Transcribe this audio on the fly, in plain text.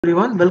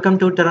Everyone, welcome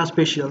to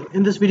TerraSpatial.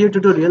 In this video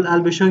tutorial,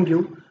 I'll be showing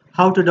you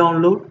how to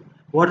download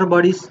water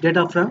bodies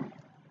data from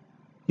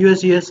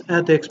USGS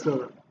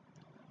EarthExplorer.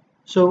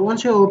 So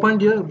once you have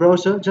opened your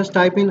browser, just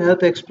type in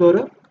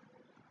EarthExplorer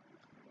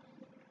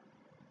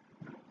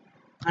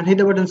and hit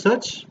the button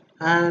search.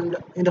 And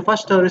in the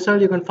first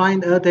result, you can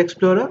find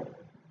EarthExplorer.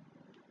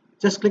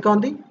 Just click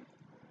on the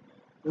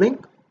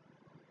link.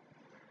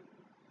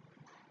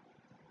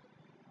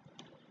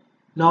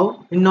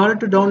 Now, in order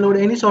to download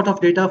any sort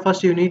of data,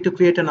 first you need to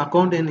create an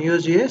account in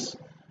USGS.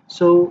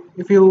 So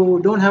if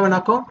you don't have an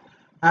account,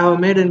 I have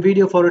made a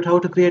video for it how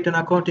to create an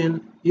account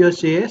in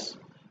USGS.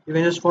 You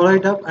can just follow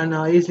it up and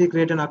easily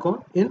create an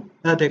account in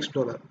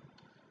EarthExplorer.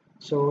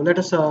 So let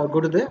us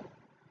go to the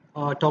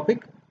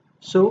topic.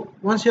 So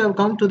once you have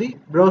come to the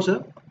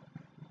browser,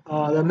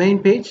 the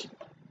main page,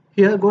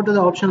 here go to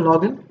the option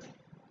login.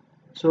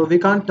 So we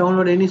can't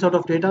download any sort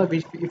of data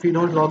if you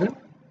don't log in.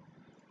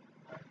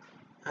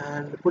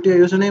 And put your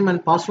username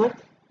and password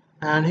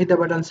and hit the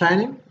button sign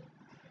in.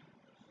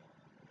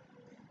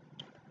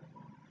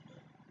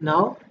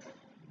 Now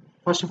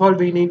first of all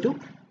we need to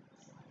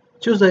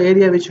choose the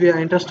area which we are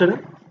interested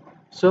in.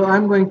 So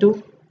I'm going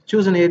to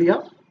choose an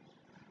area.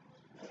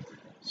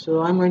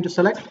 So I'm going to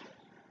select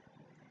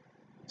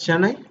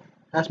Chennai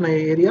as my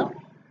area.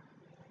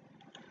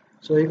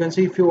 So you can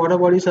see few water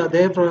bodies are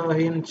there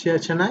in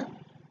Chennai.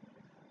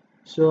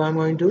 So I'm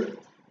going to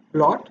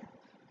plot.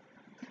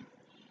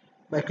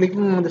 By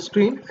clicking on the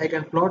screen, I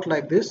can plot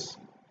like this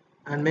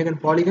and make a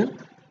polygon.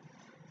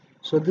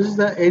 So this is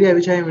the area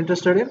which I am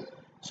interested in.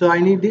 So I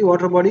need the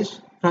water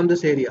bodies from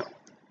this area.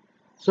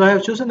 So I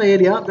have chosen the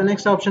area. The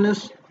next option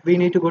is we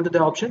need to go to the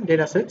option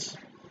datasets.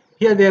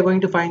 Here we are going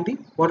to find the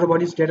water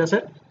bodies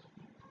dataset.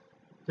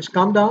 Just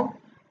come down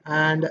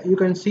and you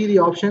can see the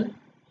option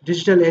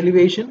digital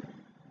elevation.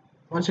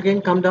 Once again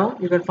come down,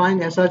 you can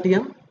find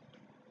SRTM,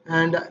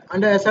 and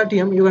under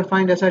SRTM you can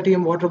find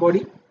SRTM water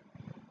body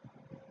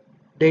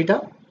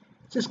data.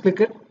 Just click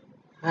it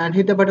and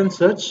hit the button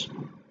search.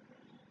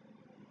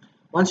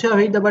 Once you have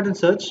hit the button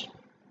search,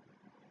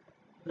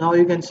 now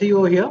you can see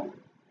over here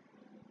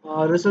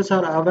results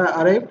are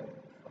arrived,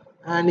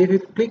 and if you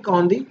click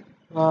on the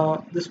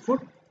this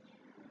foot,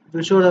 it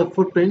will show the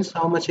footprints,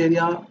 how much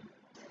area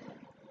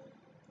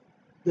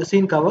the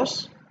scene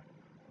covers.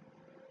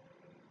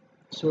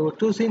 So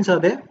two scenes are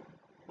there.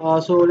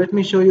 So let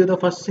me show you the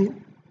first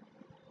scene.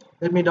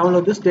 Let me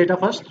download this data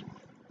first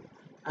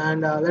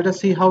and let us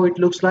see how it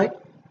looks like.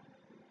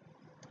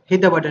 Hit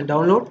the button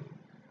download.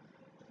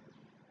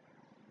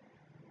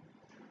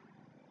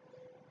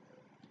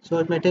 So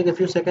it may take a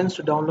few seconds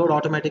to download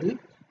automatically.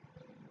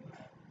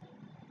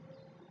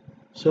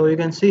 So you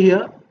can see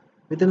here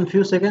within a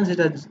few seconds it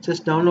has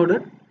just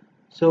downloaded.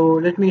 So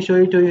let me show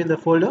it to you in the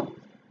folder.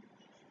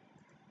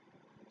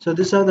 So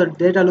this is how the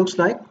data looks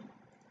like,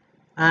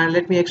 and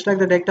let me extract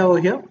the data over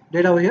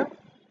here.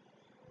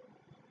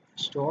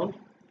 Install.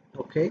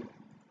 Okay.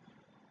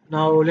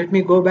 Now let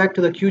me go back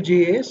to the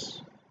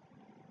QGIS,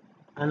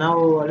 and now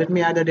let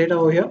me add the data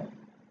over here.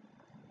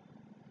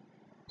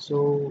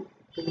 So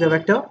click the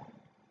vector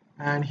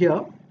and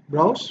here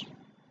browse,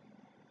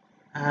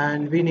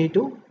 and we need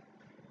to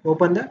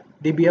open the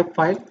DBF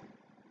file.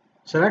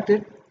 Select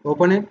it,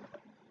 open it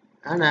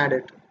and add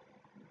it.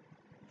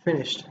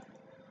 Finished.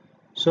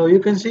 So you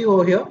can see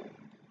over here,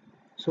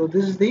 so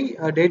this is the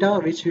data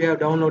which we have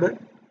downloaded.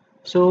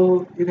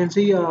 So you can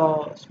see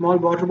small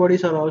water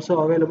bodies are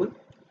also available.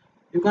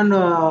 You can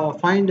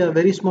find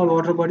very small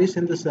water bodies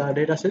in this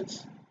data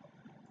sets.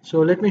 So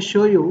let me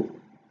show you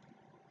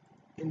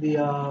in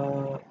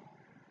the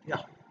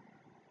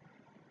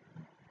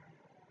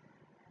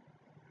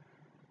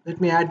let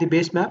me add the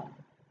base map.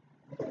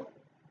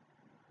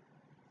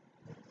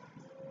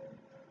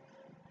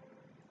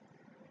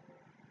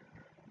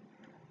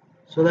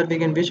 So that we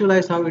can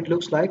visualize how it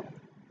looks like.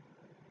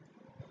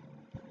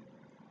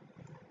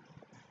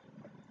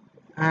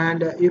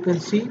 And you can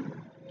see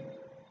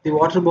the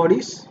water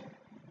bodies.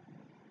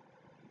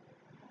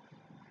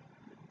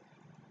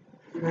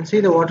 You can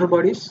see the water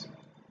bodies,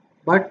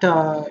 but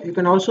you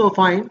can also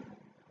find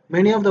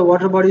many of the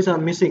water bodies are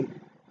missing.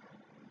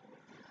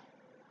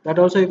 That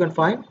also you can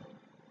find.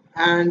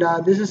 And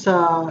this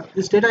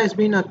data has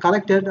been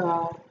collected.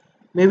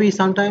 Maybe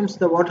sometimes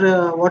the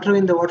water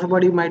in the water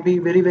body might be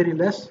very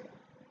less.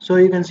 So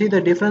you can see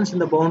the difference in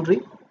the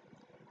boundary.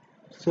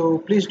 So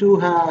please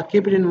do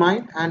keep it in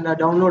mind and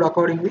download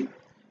accordingly.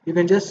 You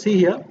can just see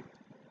here.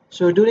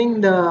 So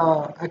during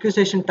the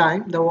acquisition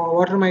time, the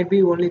water might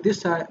be only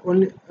this,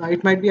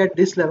 it might be at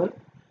this level.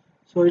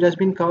 So it has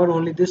been covered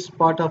only this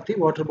part of the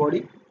water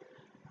body.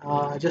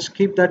 Just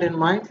keep that in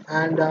mind,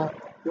 and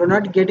you are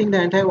not getting the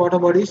entire water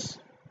bodies.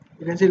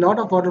 You can see a lot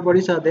of water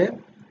bodies are there,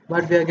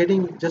 but we are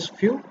getting just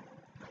few.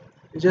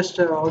 You just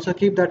also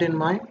keep that in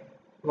mind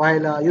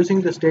while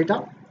using this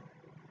data.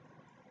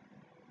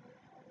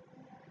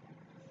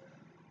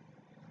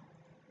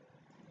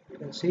 You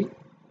can see.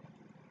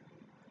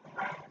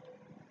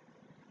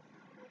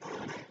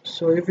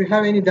 So if you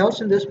have any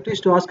doubts in this,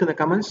 please do ask in the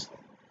comments.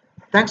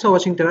 Thanks for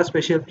watching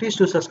TerraSpatial. Please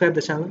do subscribe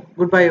the channel.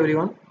 Goodbye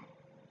everyone.